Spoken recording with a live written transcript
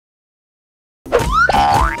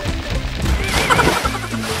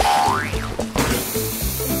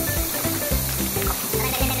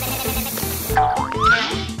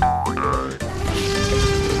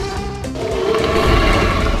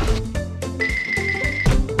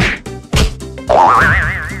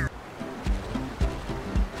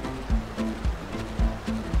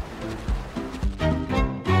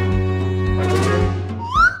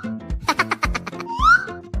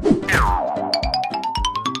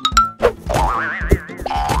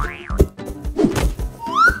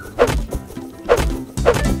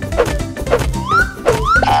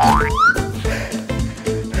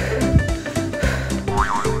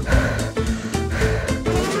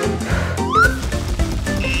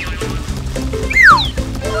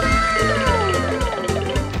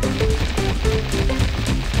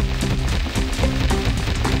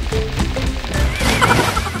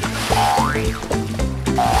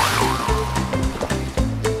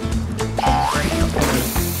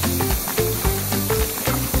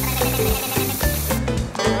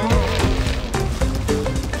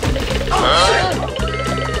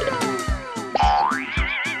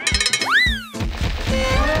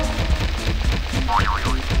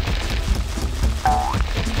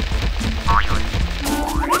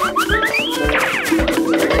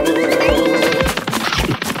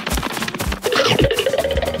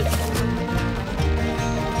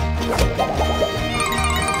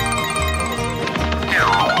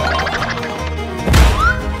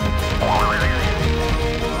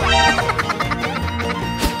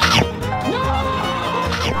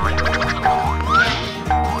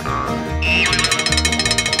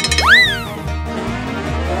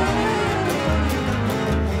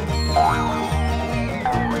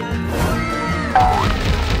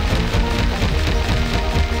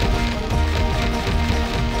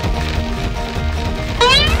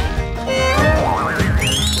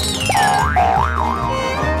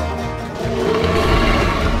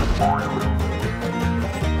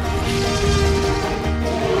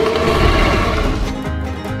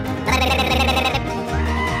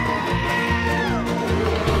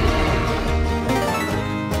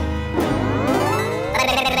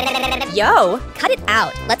Yo, cut it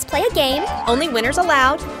out. Let's play a game. Only winners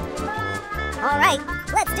allowed. All right,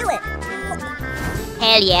 let's do it.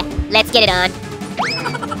 Hell yeah, let's get it on.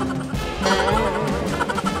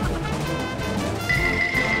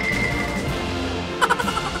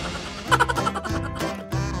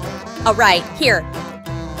 All right, here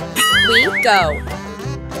we go.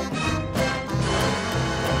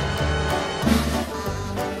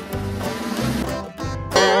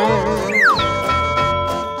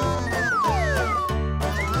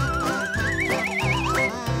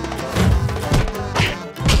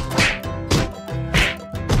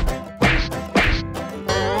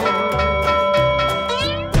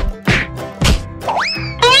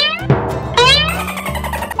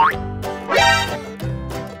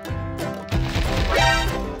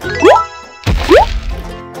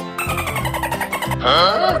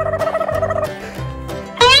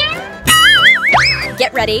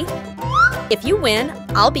 Get ready. If you win,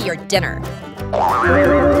 I'll be your dinner.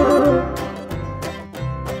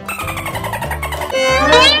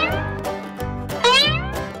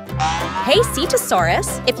 Hey,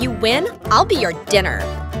 Cetosaurus, if you win, I'll be your dinner.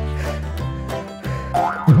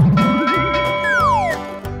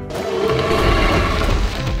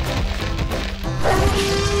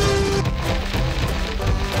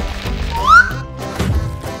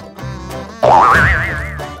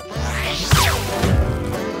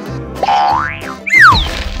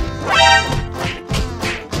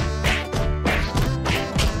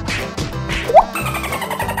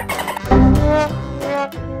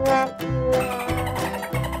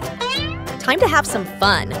 Time to have some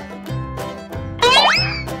fun.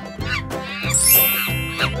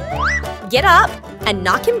 Get up and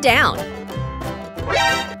knock him down.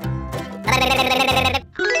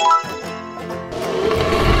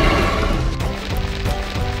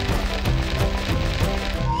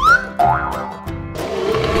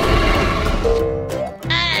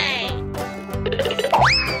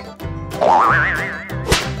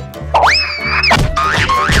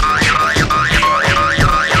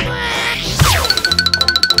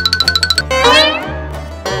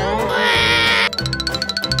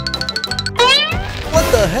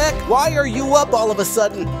 Why are you up all of a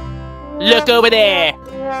sudden? Look over there!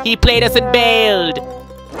 He played us and bailed!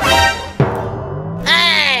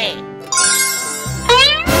 Hey!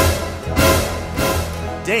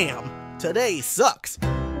 Damn, today sucks.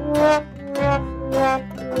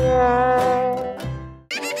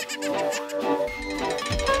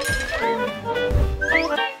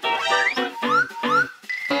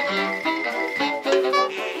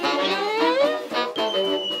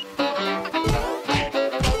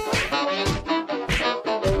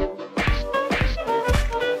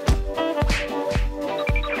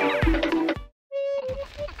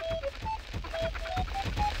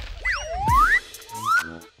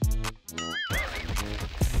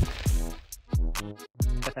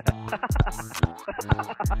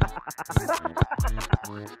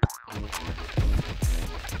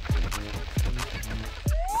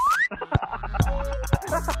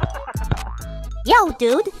 Yo,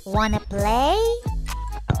 dude, wanna play?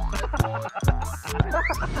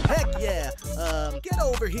 Heck yeah. Get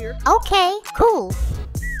over here. Okay, cool.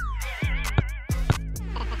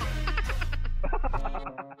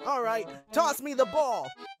 All right, toss me the ball.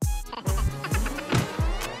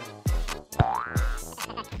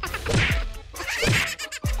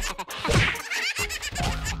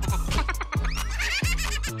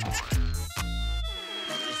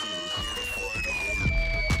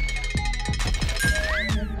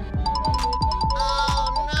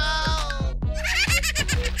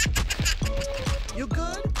 You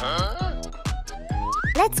good?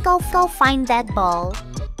 Let's go find that ball.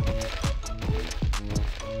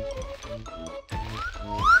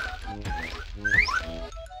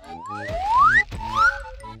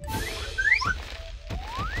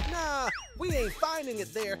 Nah, we ain't finding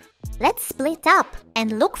it there. Let's split up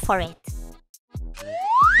and look for it.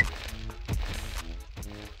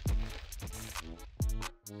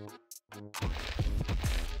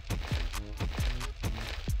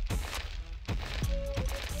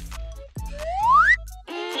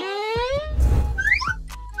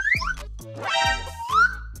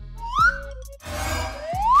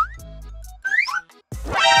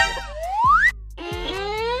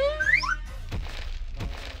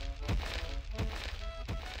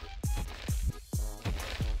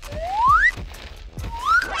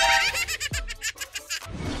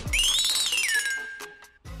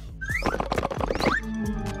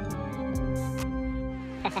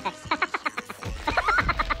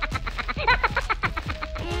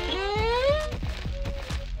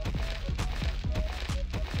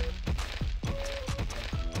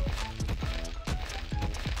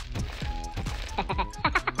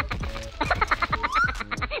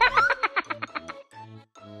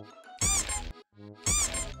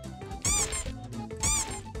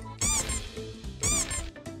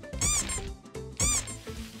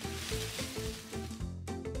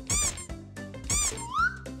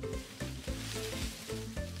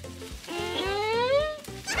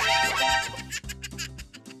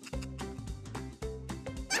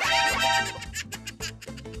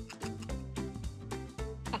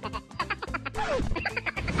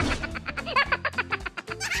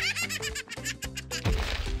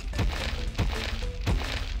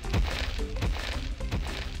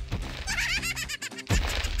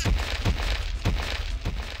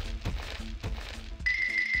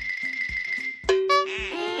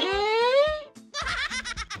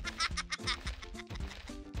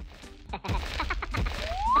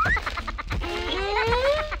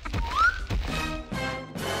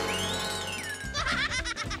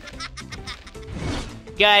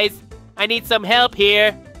 Guys, I need some help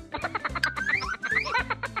here.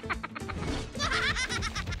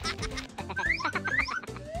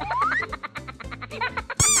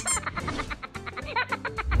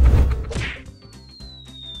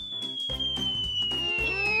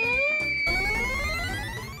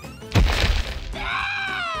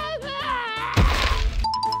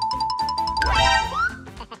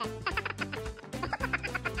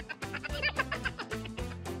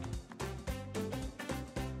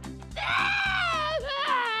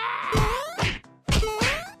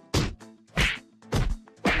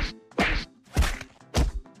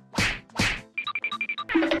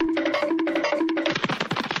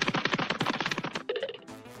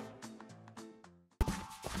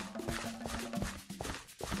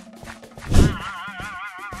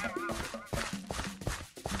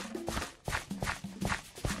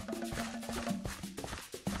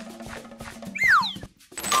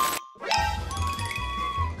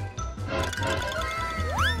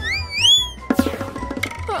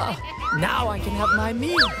 Now I can have my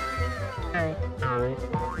meal.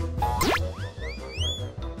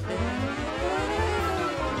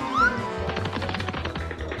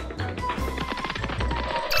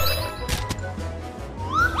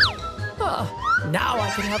 Now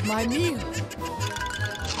I can have my meal.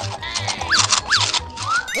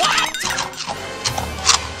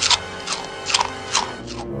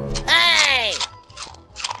 Hey!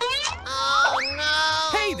 Oh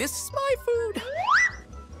no! Hey, this is my food.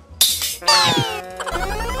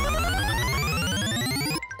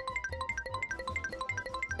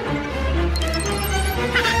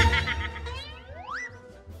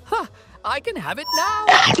 Huh, I can have it now.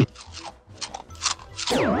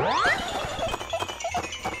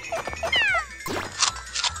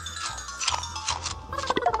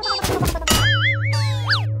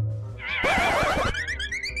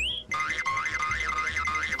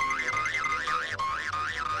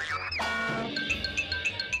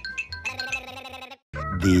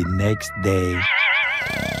 The next day.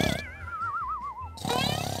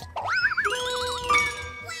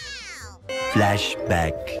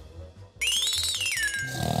 Flashback.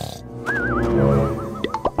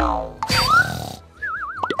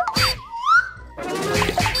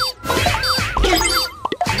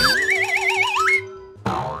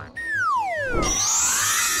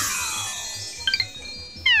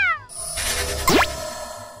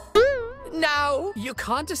 Now you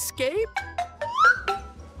can't escape?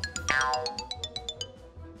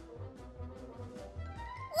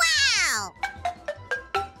 Wow!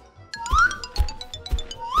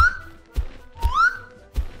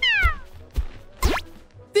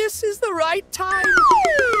 This is the right time.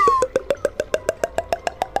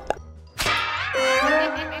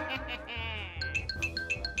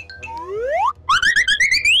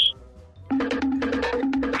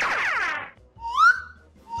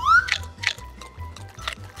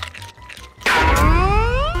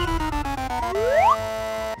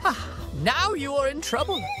 Now you are in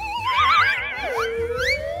trouble.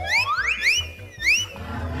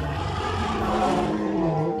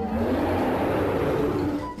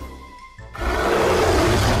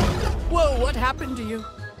 Whoa, what happened to you?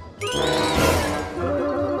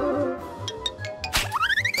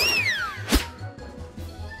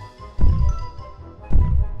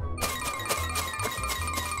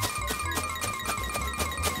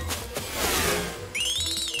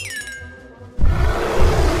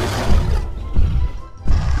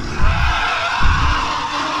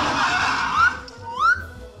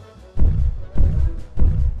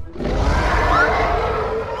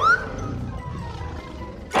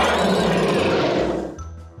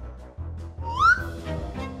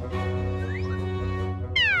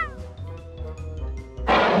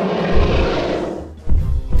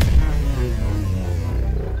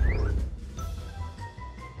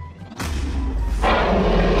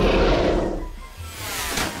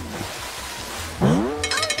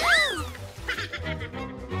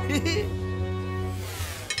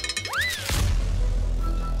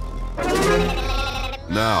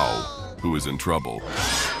 Now, who is in trouble?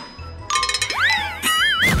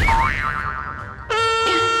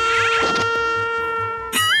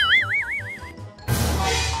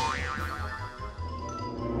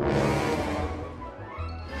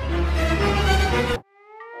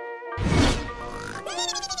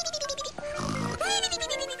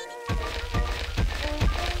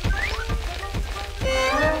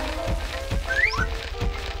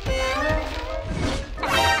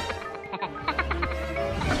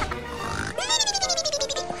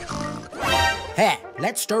 Hey,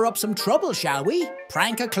 let's stir up some trouble, shall we?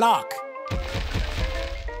 Prank a clock.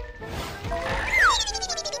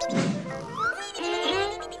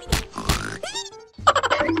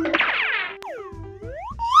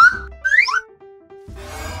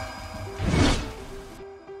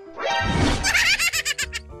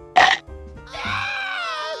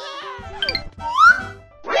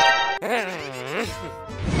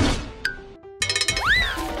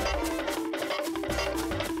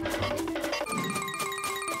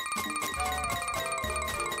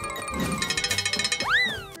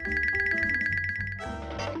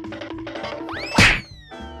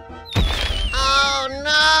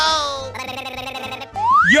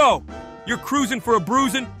 Yo, you're cruising for a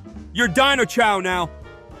bruising? You're Dino Chow now.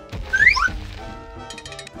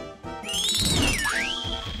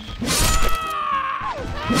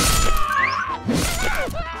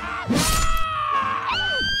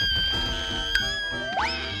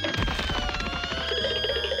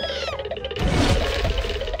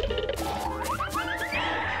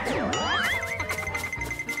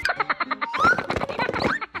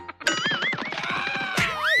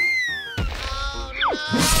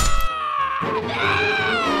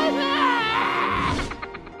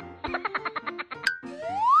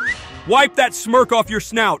 Wipe that smirk off your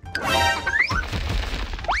snout.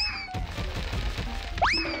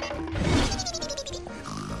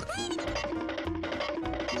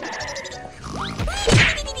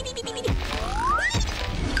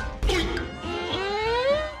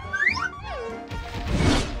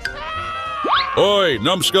 Oi,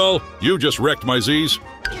 numbskull, you just wrecked my Z's.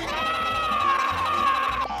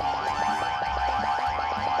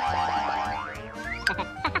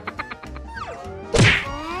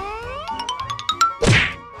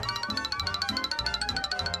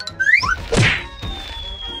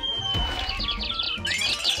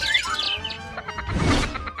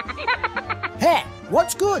 Hey,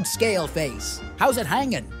 what's good, Scale Face? How's it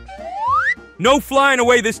hanging? No flying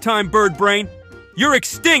away this time, Bird Brain. You're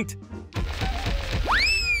extinct.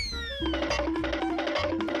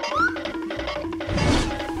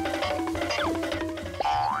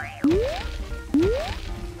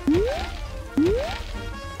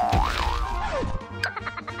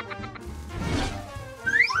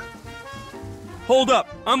 Hold up.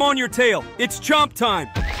 I'm on your tail. It's chomp time.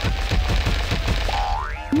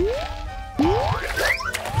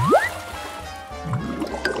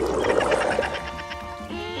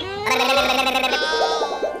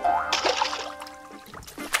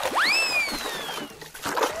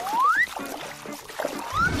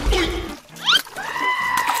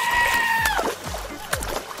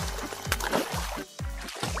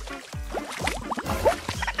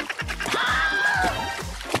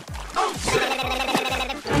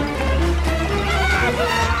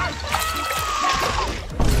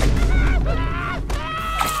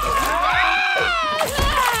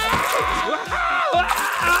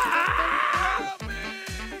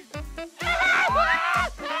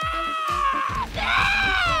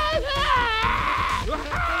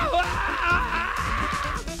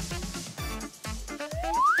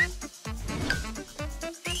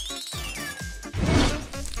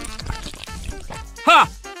 Ha!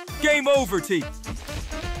 Game over, T.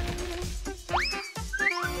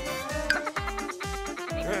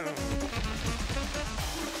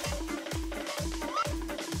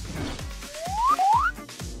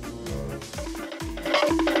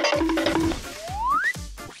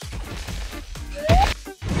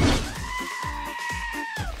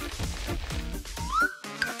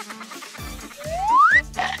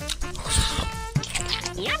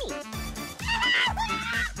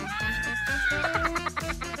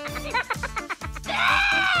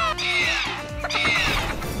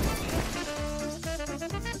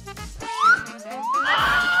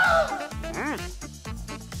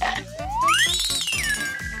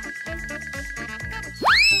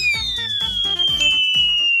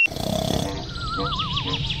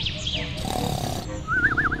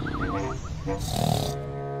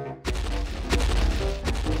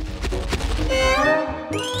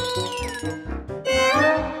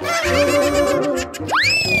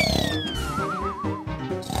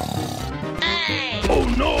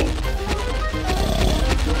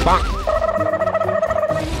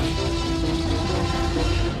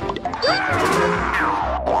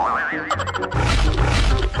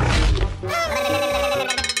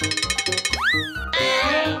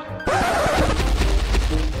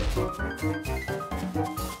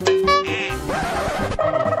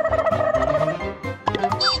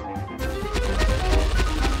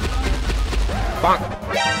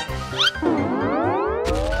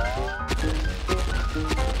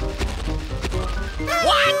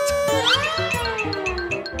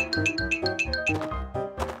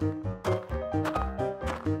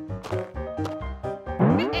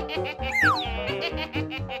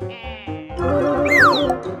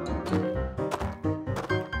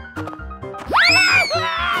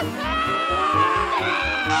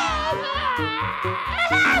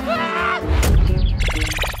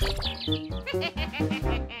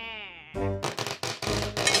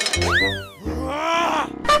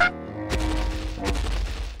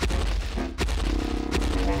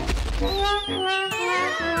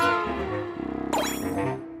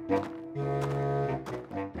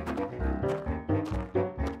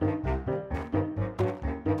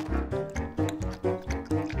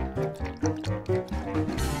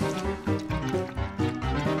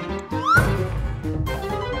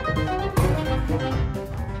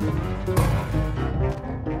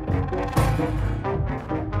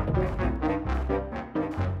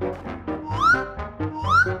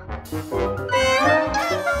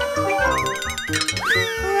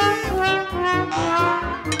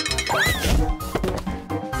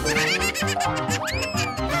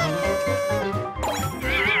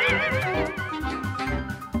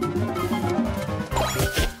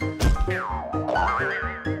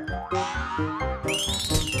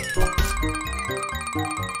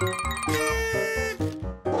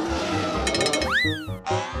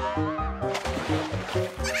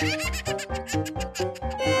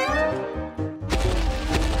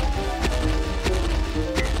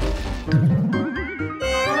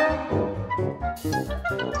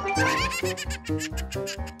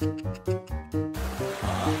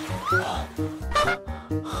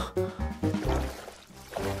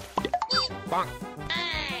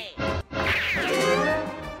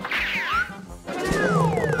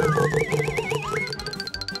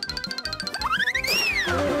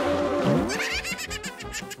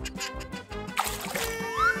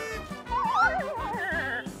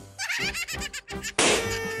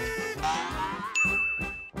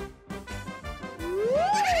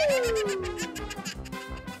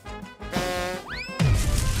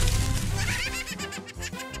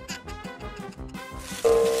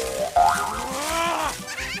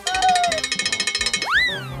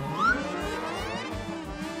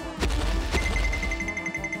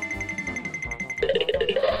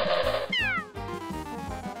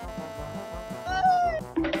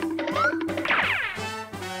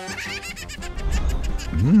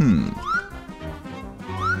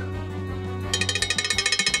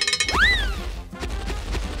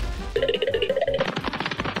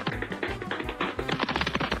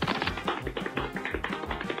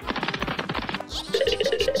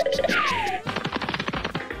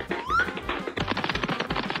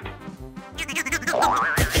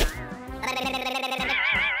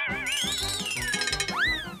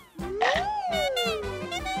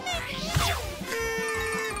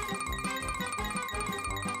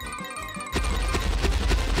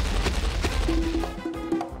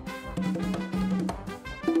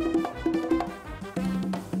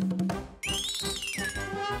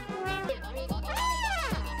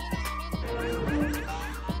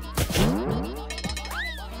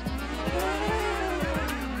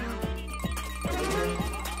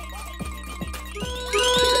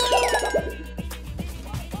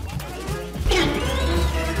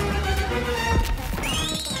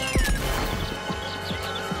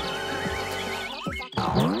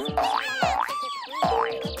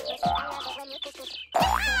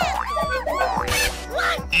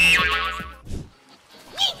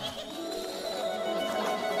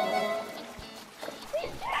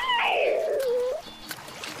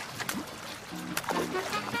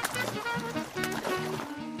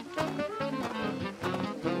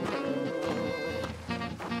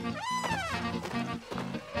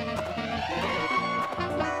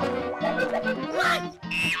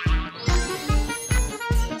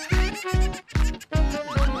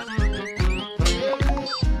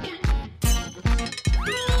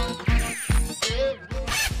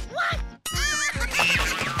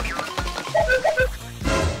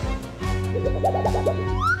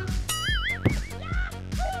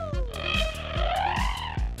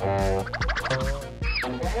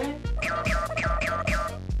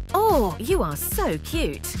 Oh, you are so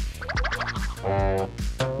cute.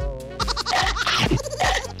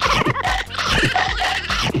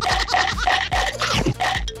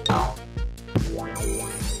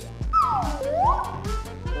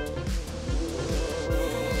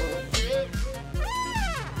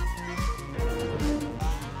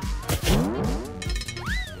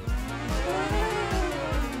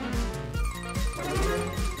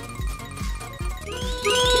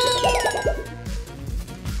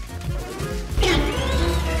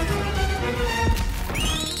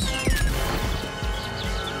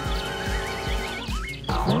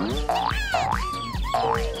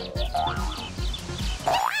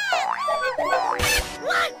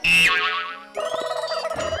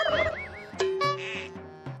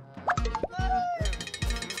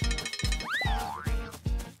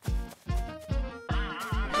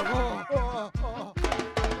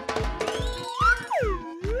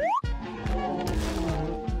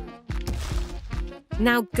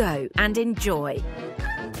 Now go and enjoy.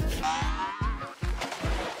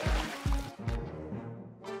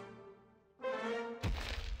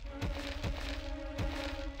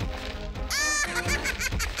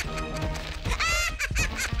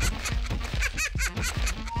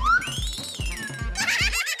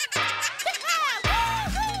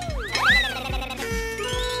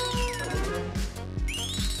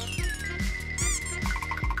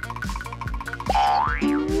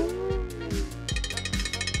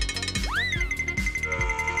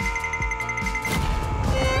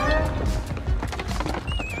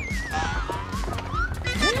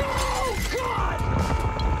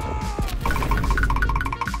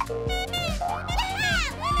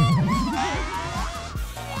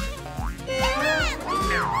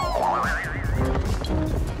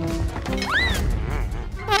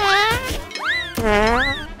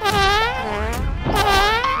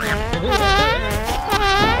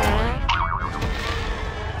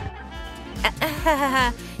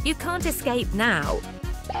 You can't escape now.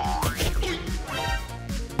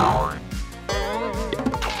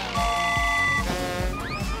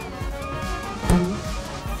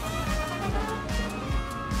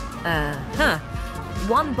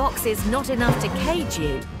 One box is not enough to cage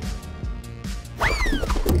you.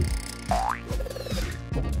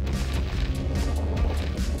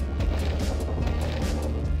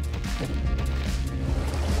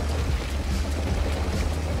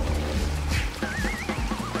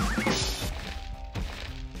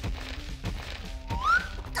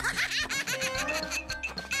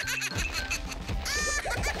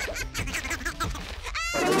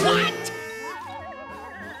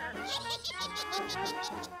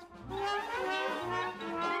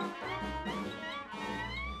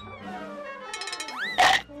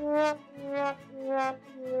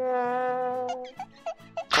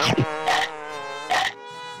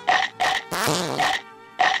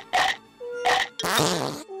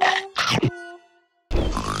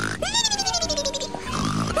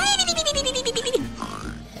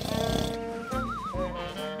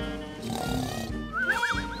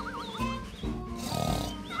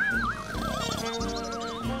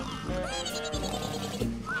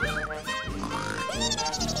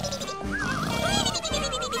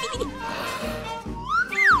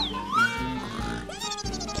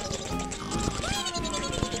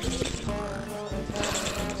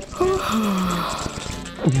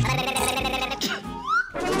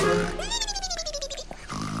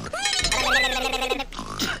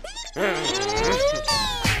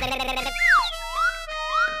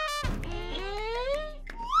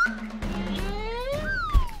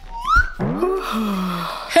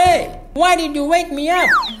 Why did you wake me up?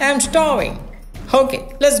 I'm starving.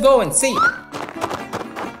 Okay, let's go and see.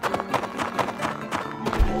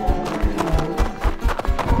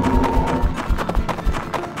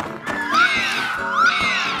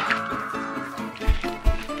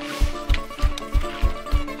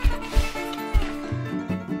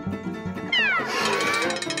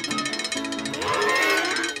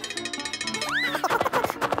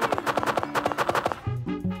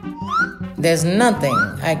 There's nothing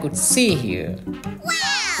I could see here.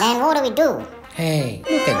 Then what do we do? Hey,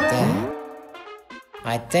 look at that.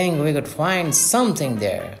 I think we could find something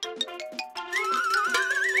there.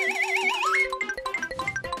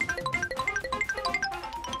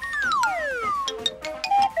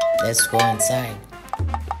 Let's go inside.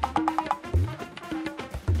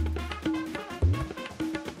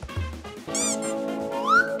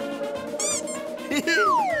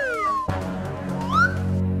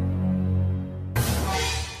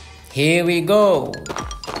 Here we go.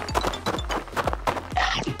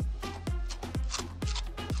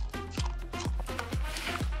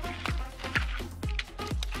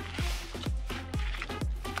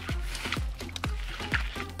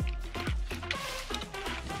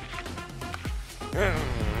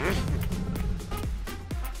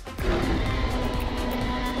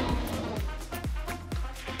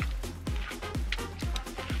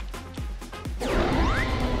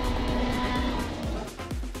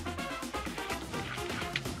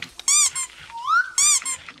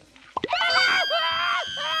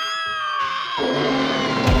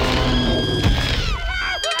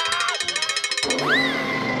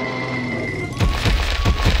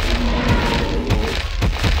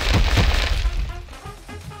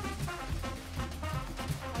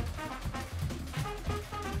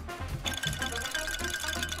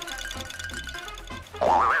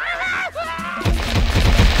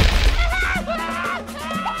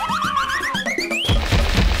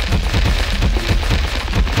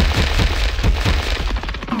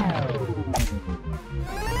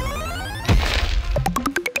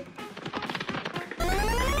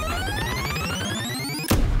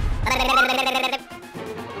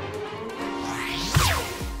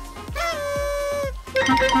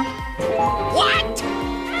 What?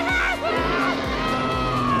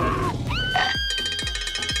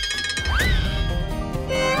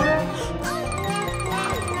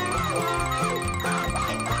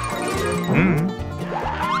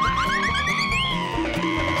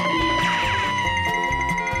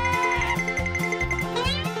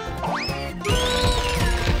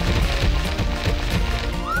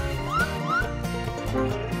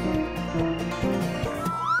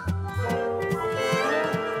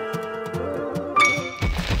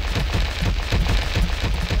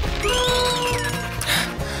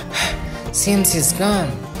 Seems he's gone.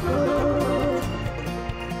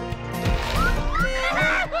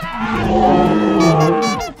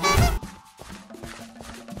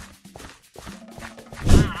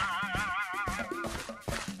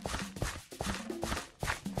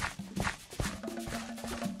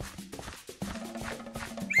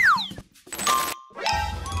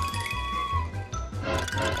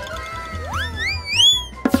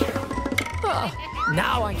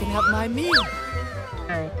 Now I can have my meal.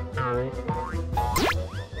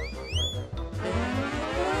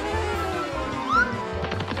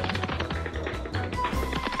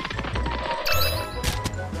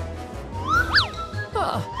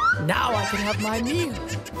 Now I can have my meal.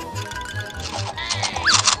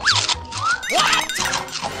 What?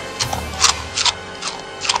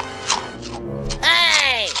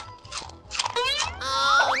 Hey!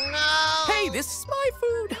 Oh no! Hey, this is my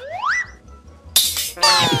food.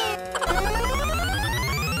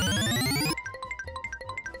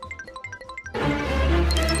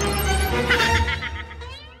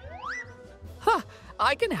 Huh,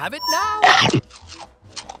 I can have it now.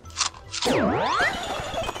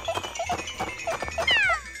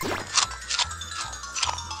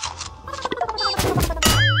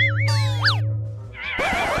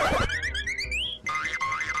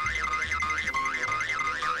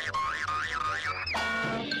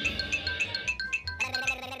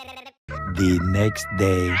 The next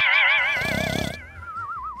day.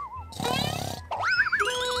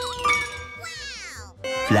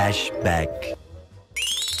 Flashback.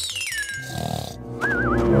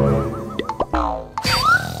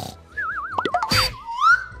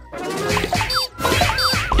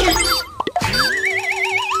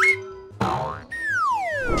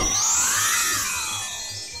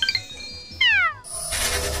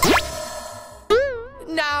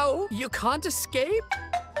 Now you can't escape?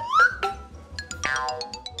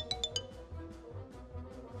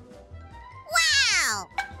 Wow!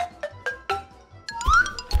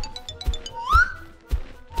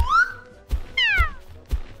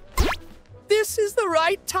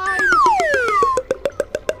 nighttime.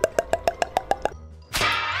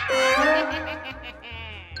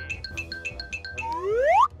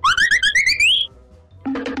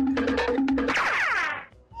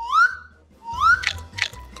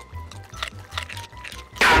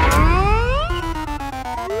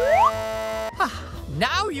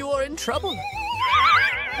 Now you are in trouble.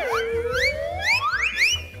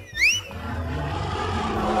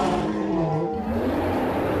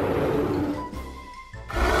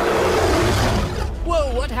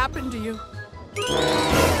 Whoa, what happened to you?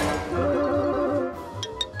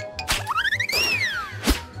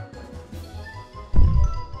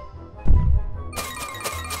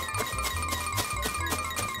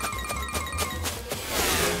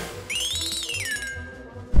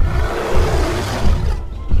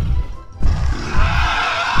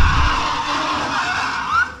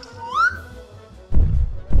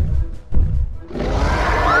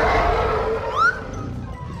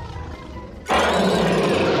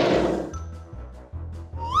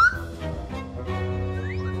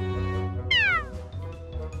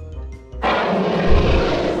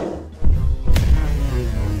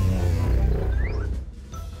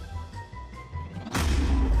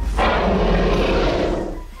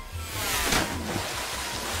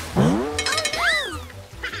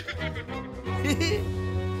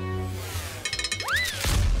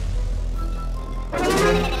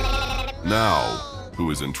 Now, who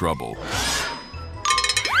is in trouble?